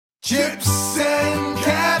Chips and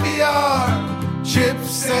caviar,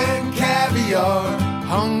 chips and caviar.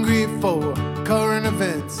 Hungry for current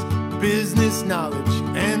events, business knowledge,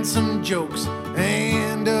 and some jokes.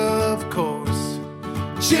 And of course,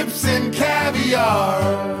 chips and caviar.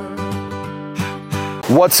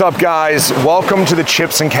 What's up, guys? Welcome to the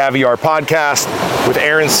Chips and Caviar podcast with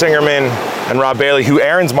Aaron Singerman and Rob Bailey, who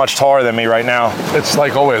Aaron's much taller than me right now. It's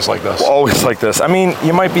like always like this. Always like this. I mean,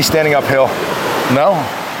 you might be standing uphill. No.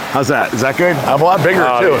 How's that? Is that good? I'm a lot bigger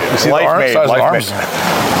too. You see the arms? Size of arms?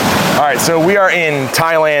 All right, so we are in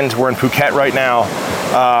Thailand. We're in Phuket right now,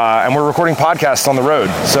 and we're recording podcasts on the road.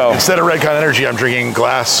 So instead of Redcon Energy, I'm drinking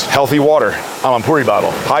glass healthy water. I'm on Puri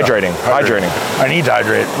bottle. Hydrating. I need to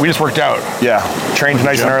hydrate. We just worked out. Yeah, trained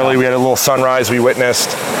nice and early. We had a little sunrise we witnessed.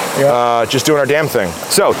 Just doing our damn thing.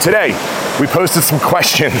 So today, we posted some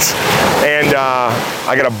questions, and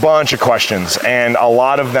I got a bunch of questions, and a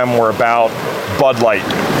lot of them were about Bud Light.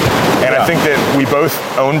 And I think that we both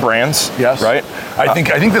own brands, yes, right? I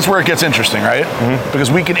think that's where it gets interesting, right? Mm-hmm. Because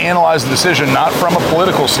we can analyze the decision not from a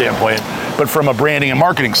political standpoint, but from a branding and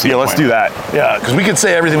marketing standpoint. Yeah, let's do that. Yeah, because we can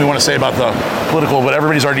say everything we want to say about the political, but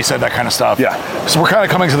everybody's already said that kind of stuff. Yeah. So we're kind of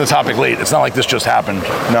coming to the topic late. It's not like this just happened.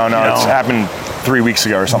 No, it's happened 3 weeks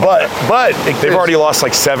ago or something. But they've already lost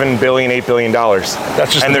like $7 billion, $8 billion.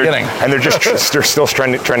 That's just the beginning. And they're just they're still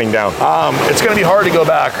trending down. It's going to be hard to go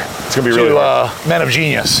back. It's going to be really hard. Men of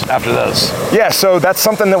Genius after this. Yeah, so that's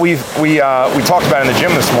something that we talked about in the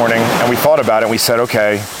gym this morning, and we thought about it, and we said,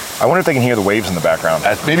 okay, I wonder if they can hear the waves in the background.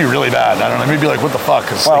 That's maybe really bad. I don't know. Maybe like, what the fuck?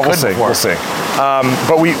 Well, we'll see.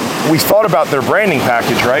 But we thought about their branding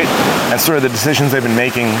package, right? And sort of the decisions they've been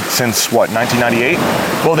making since, what, 1998?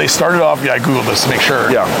 Well, they started off, I Googled this to make sure.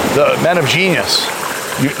 Yeah. The Men of Genius.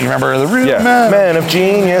 You remember the real Men of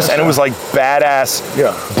Genius? And it was like badass,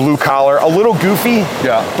 blue collar, a little goofy,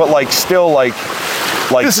 but like still like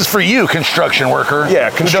this is for you, construction worker.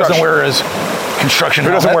 Yeah, who doesn't wear his construction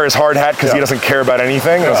helmet. Who doesn't wear his hard hat because he doesn't care about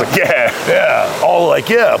anything. I was like, all like,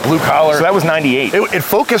 blue collar. So that was 98. It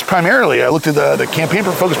focused primarily, I looked at the campaign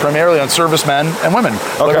focused primarily on servicemen and women,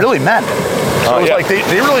 but really men. So it was like,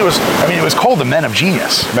 they really was, it was called the Men of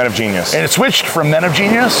Genius. Men of Genius. And it switched from Men of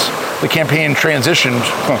Genius, the campaign transitioned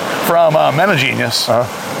from Men of Genius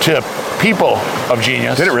to People of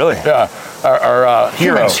Genius. Did it really? Yeah.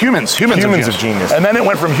 Humans of Genius. And then it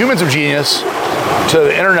went from Humans of Genius to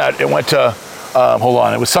the internet. It went to,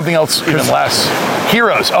 it was something else even less.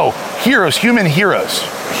 Heroes. Human Heroes.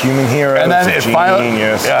 Human Heroes. And then it finally,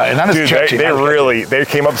 and then they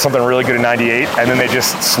came up with something really good in 98, and then they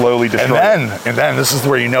just slowly destroyed it. And then this is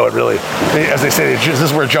where you know it really, as they say, this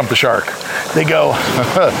is where it jumped the shark. They go,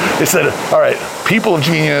 they said, all right, People of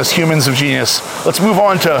Genius, Humans of Genius, let's move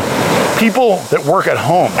on to people that work at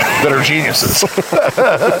home that are geniuses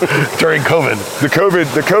during COVID. The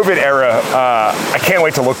COVID era, I can't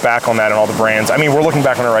wait to look back on that and all the brands. We're looking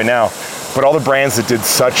back on it right now. But all the brands that did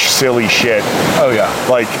such silly shit. Oh yeah.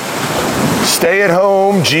 Like, stay at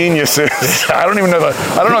home geniuses. I don't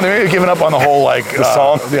know, they may have given up on the whole, like, the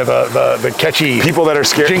song. Yeah, the catchy people that are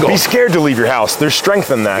scared. Jingle. Be scared to leave your house. There's strength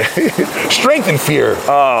in that. Strength and fear.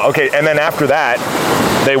 Okay, and then after that,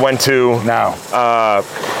 they went to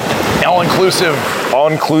all-inclusive.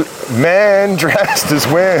 Men dressed as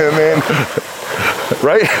women.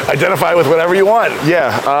 Right? Identify with whatever you want.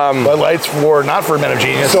 Yeah. Bud Light's not for Men of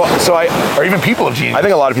Genius. Or even People of Genius. I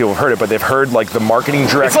think a lot of people have heard it, but they've heard like the marketing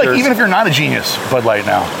directors. It's like, even if you're not a genius, Bud Light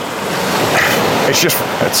now.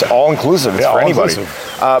 It's all inclusive. It's for anybody.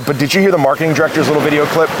 But did you hear the marketing director's little video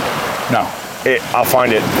clip? No. I'll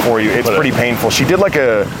find it for you. It's pretty painful. She did like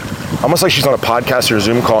almost like she's on a podcast or a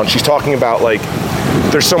Zoom call, and she's talking about like,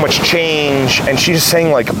 there's so much change, and she's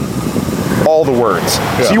saying like, all the words.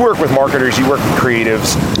 Yeah. So you work with marketers, you work with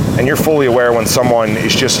creatives, and you're fully aware when someone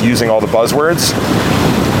is just using all the buzzwords.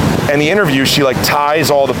 And the interview, she like ties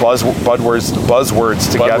all the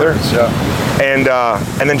buzzwords together,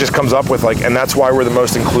 and then just comes up with like, and that's why we're the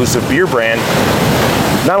most inclusive beer brand.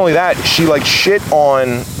 Not only that, she like shit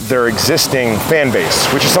on their existing fan base,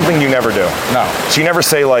 which is something you never do. No. So you never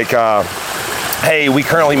say like, hey, we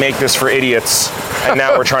currently make this for idiots, and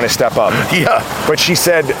now we're trying to step up. Yeah. But she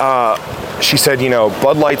said,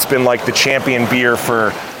 Bud Light's been like the champion beer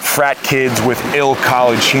for frat kids with ill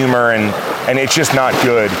college humor, and it's just not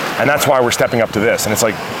good. And that's why we're stepping up to this. And it's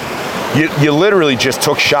like, you literally just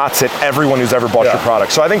took shots at everyone who's ever bought your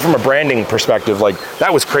product. So I think from a branding perspective, like,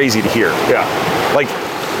 that was crazy to hear. Yeah. Like,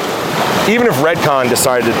 even if Redcon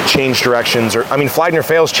decided to change directions, Flaggner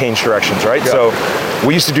Fails changed directions, right? Yeah. So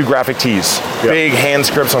we used to do graphic tees, big hand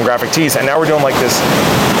scripts on graphic tees, and now we're doing like this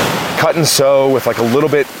cut and sew with like a little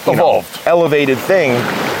bit elevated thing.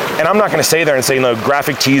 And I'm not going to stay there and say, no,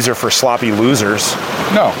 graphic tees are for sloppy losers.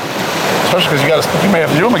 No. Especially because you may have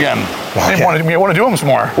to do them again. Well, You may want to do them some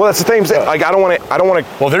more. Well, that's the thing. Like, I don't want to.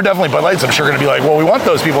 Well, they're definitely Bud Lights. I'm sure going to be like, well, we want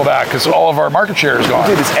those people back because all of our market share is gone.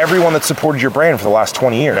 Dude, it's everyone that supported your brand for the last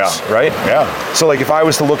 20 years, right? Yeah. So, like, if I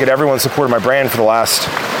was to look at everyone that supported my brand for the last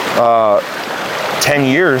 10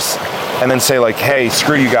 years and then say, like, hey,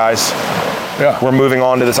 screw you guys. Yeah. We're moving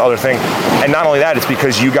on to this other thing. And not only that, it's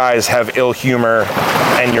because you guys have ill humor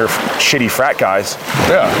and you're shitty frat guys.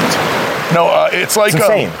 Yeah. No, it's like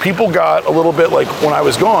people got a little bit like when I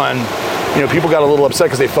was gone, people got a little upset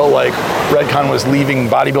because they felt like Redcon was leaving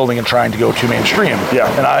bodybuilding and trying to go too mainstream. Yeah.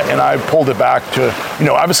 And I pulled it back to,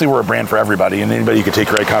 obviously we're a brand for everybody and anybody could take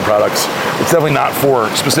Redcon products. It's definitely not for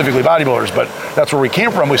specifically bodybuilders, but that's where we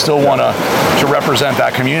came from. We still want to represent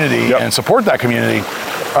that community and support that community.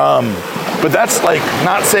 But that's like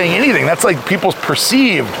not saying anything. That's like people's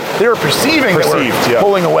perceiving that we're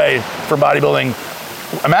pulling away from bodybuilding.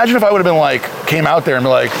 Imagine if I would have been like, came out there and be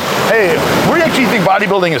like, hey, we actually think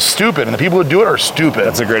bodybuilding is stupid and the people who do it are stupid.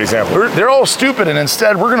 That's a great example. They're all stupid and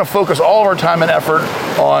instead we're going to focus all of our time and effort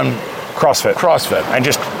on CrossFit. And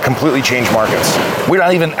just completely change markets. We're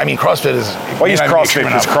not even, CrossFit is... Well, I use CrossFit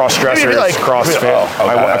because cross-dressers, like, CrossFit.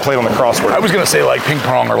 I played on the crossword. I was going to say like ping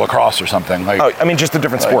pong or lacrosse or something. Like, just a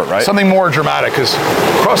different sport, right? Something more dramatic because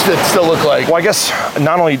CrossFit still look like... Well, I guess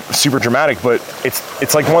not only super dramatic, but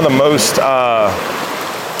it's like one of the most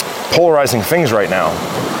polarizing things right now.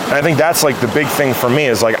 And I think that's like the big thing for me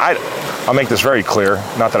is like, I'll make this very clear,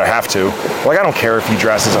 not that I have to. Like, I don't care if you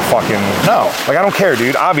dress as a fucking... No. Like, I don't care,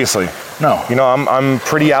 dude, obviously. No. I'm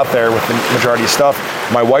pretty out there with the majority of stuff.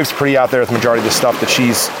 My wife's pretty out there with the majority of the stuff that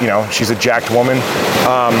she's a jacked woman.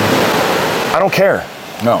 I don't care.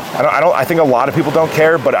 No. I think a lot of people don't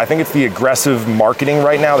care, but I think it's the aggressive marketing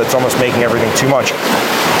right now that's almost making everything too much.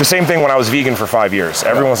 The same thing when I was vegan for 5 years.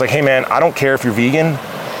 Everyone was like, hey man, I don't care if you're vegan,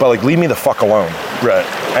 but like leave me the fuck alone. Right.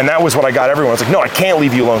 And that was what I got everyone. It's like, no, I can't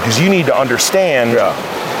leave you alone because you need to understand. Yeah.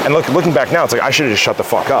 And looking back now, it's like, I should have just shut the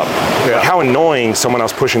fuck up. Yeah. Like, how annoying someone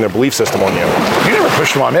else pushing their belief system on you. You never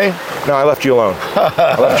pushed them on me. No, I left you alone. But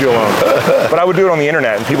I would do it on the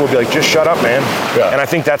internet and people would be like, just shut up, man. Yeah. And I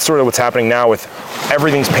think that's sort of what's happening now with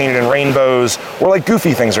everything's painted in rainbows, or like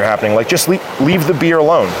goofy things are happening. Like just leave the beer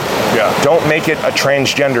alone. Yeah. Don't make it a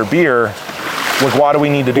transgender beer. Like, why do we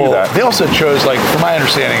need to do that? They also chose, like, from my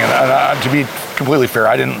understanding, and to be completely fair,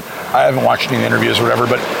 I haven't watched any interviews or whatever,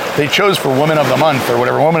 but they chose for Woman of the Month or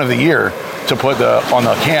whatever, Woman of the Year, to put on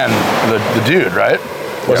the can the dude, right?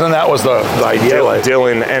 Wasn't that was the idea?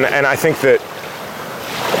 Dylan, and I think that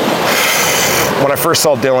when I first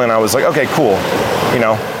saw Dylan, I was like, okay, cool.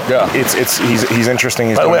 Yeah. He's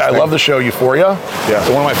interesting. By the way, I love the show Euphoria. Yeah.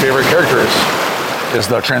 So one of my favorite characters is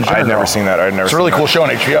the transgender. I'd never seen that. It's a really cool show on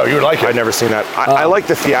HBO. You would like it. I'd never seen that. I like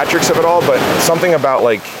the theatrics of it all, but something about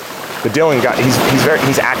like the Dylan guy.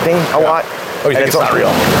 He's acting a lot. Oh, you think it's not real?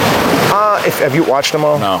 Have you watched him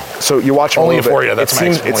all? No. So you watch him only a little Euphoria. bit. That's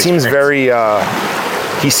it seems very.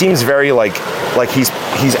 He seems very like he's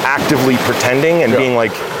actively pretending and being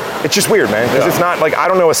like. It's just weird, man. Because it's not like I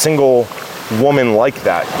don't know a single woman like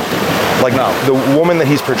that. Like the woman that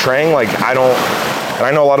he's portraying. Like I don't. And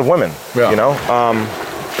I know a lot of women,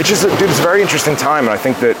 it's just, dude, it's a very interesting time. And I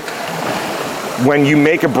think that when you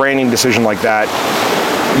make a branding decision like that,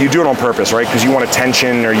 you do it on purpose, right? Because you want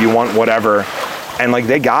attention or you want whatever. And like,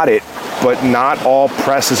 they got it, but not all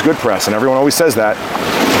press is good press. And everyone always says that.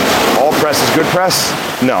 All press is good press?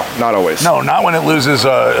 No, not always. No, not when it loses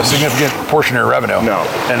a significant portion of your revenue. No.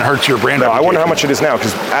 And hurts your brand reputation. I wonder how much it is now,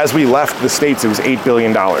 because as we left the States, it was $8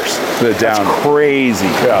 billion. That's crazy.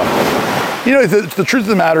 Yeah. The truth of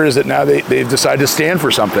the matter is that now they've decided to stand for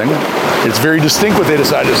something. It's very distinct what they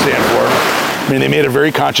decided to stand for. They made a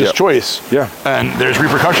very conscious choice. Yeah. And there's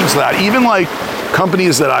repercussions to that. Even like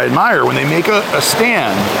companies that I admire, when they make a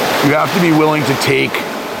stand, you have to be willing to take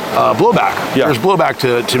blowback. Yeah. There's blowback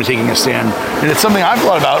to taking a stand. And it's something I've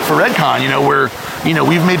thought about for Redcon, where,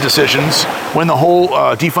 we've made decisions. When the whole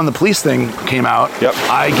defund the police thing came out,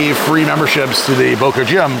 I gave free memberships to the Boca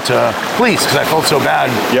Gym to police because I felt so bad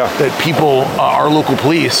that people, our local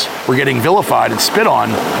police, were getting vilified and spit on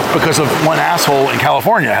because of one asshole in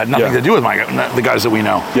California. It had nothing to do with the guys that we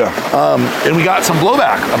know. Yeah. And we got some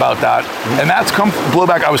blowback about that. And that's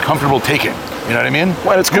blowback I was comfortable taking. You know what I mean?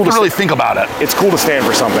 Well, it's cool to really think about it. It's cool to stand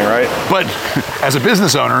for something, right? But as a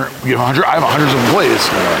business owner, I have hundreds of employees.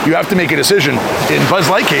 You have to make a decision. In Bud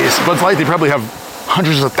Light case, Bud Light, they probably have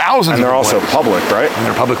hundreds of thousands. And they're also public, right? And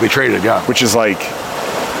they're publicly traded, yeah. Which is like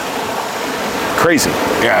crazy.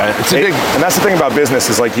 Yeah, it's a big. And that's the thing about business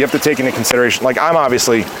is like you have to take into consideration. Like I'm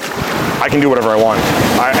obviously, I can do whatever I want,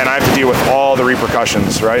 and I have to deal with all the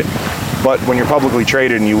repercussions, right? But when you're publicly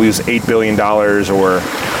traded and you lose $8 billion or...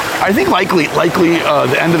 I think likely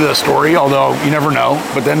the end of the story, although you never know,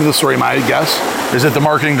 but the end of the story, my guess, is that the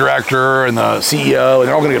marketing director and the CEO,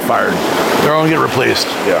 they're all going to get fired. They're all going to get replaced.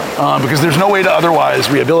 Yeah. Because there's no way to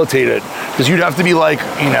otherwise rehabilitate it. Because you'd have to be like,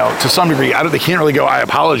 to some degree, they can't really go, I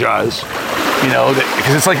apologize.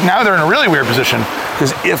 Because it's like now they're in a really weird position.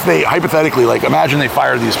 Because if they, hypothetically, like imagine they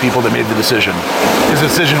fired these people that made the decision. His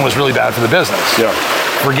decision was really bad for the business. Yeah.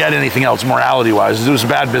 Forget anything else, morality-wise. It was a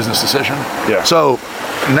bad business decision. Yeah. So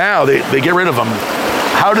now they get rid of them.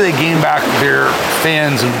 How do they gain back their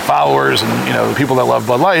fans and followers and the people that love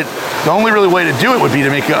Bud Light? The only really way to do it would be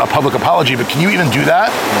to make a public apology. But can you even do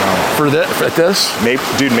that for this?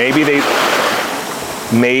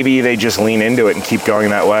 Maybe they just lean into it and keep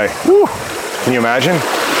going that way. Whew. Can you imagine?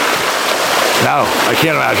 No, I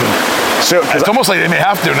can't imagine. So it's almost like they may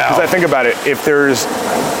have to now. Because I think about it, if there's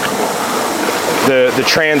the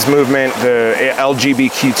trans movement, the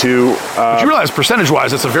LGBTQ. But you realize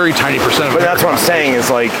percentage-wise, it's a very tiny percentage. But that's what I'm saying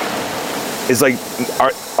is like,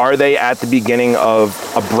 are they at the beginning of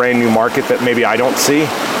a brand new market that maybe I don't see,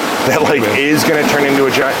 that like is going to turn into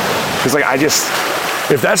a giant? Because like I just.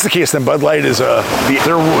 If that's the case, then Bud Light is they're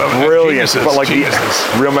brilliant, geniuses, but like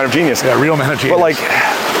geniuses. The real men of genius. Yeah, real men of genius. But like,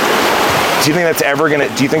 do you think that's ever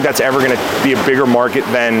gonna be a bigger market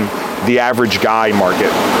than the average guy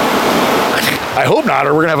market? I hope not,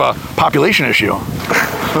 or we're gonna have a population issue.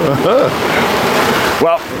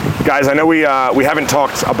 Well, guys, I know we haven't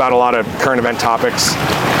talked about a lot of current event topics.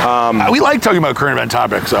 We like talking about current event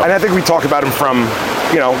topics, though. And I think we talk about them from,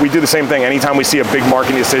 we do the same thing. Anytime we see a big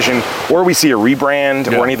marketing decision or we see a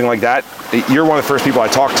rebrand or anything like that, you're one of the first people I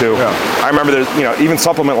talk to. Yeah. I remember there's, even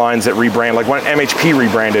supplement lines that rebrand, like when MHP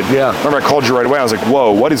rebranded. Yeah. I remember I called you right away. I was like,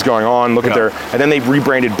 whoa, what is going on? Look at their, and then they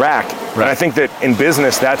rebranded back. Right. And I think that in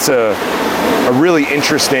business, that's a really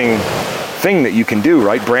interesting thing that you can do,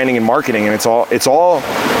 right? Branding and marketing, and it's all.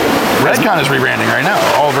 Redcon is rebranding right now.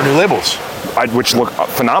 All of our new labels, which look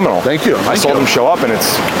phenomenal. Thank you. I saw them show up, and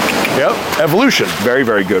it's evolution. Very,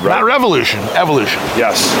 very good, right? Not revolution, evolution.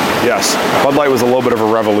 Yes. Bud Light was a little bit of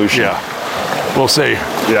a revolution. Yeah. We'll see.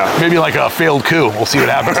 Yeah. Maybe like a failed coup. We'll see what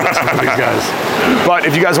happens with these guys. But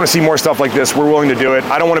if you guys want to see more stuff like this, we're willing to do it.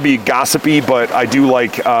 I don't want to be gossipy, but I do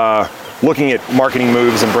like looking at marketing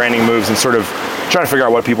moves and branding moves and sort of trying to figure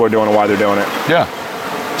out what people are doing and why they're doing it. Yeah.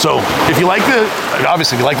 So if you like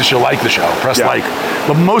if you like the show, press like.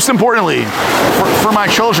 But most importantly, for my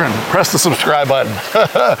children, press the subscribe button.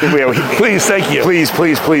 Please, thank you. Please.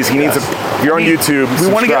 He needs if you're on YouTube, we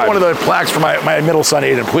want to get one of the plaques for my middle son,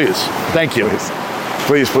 Aiden, please. Thank you. Please.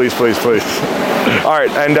 All right,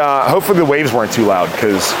 and hopefully the waves weren't too loud,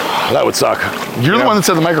 because that would suck. You're the one that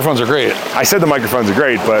said the microphones are great. I said the microphones are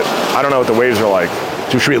great, but I don't know what the waves are like.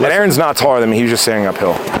 And Aaron's not taller than me, he's just standing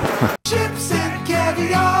uphill.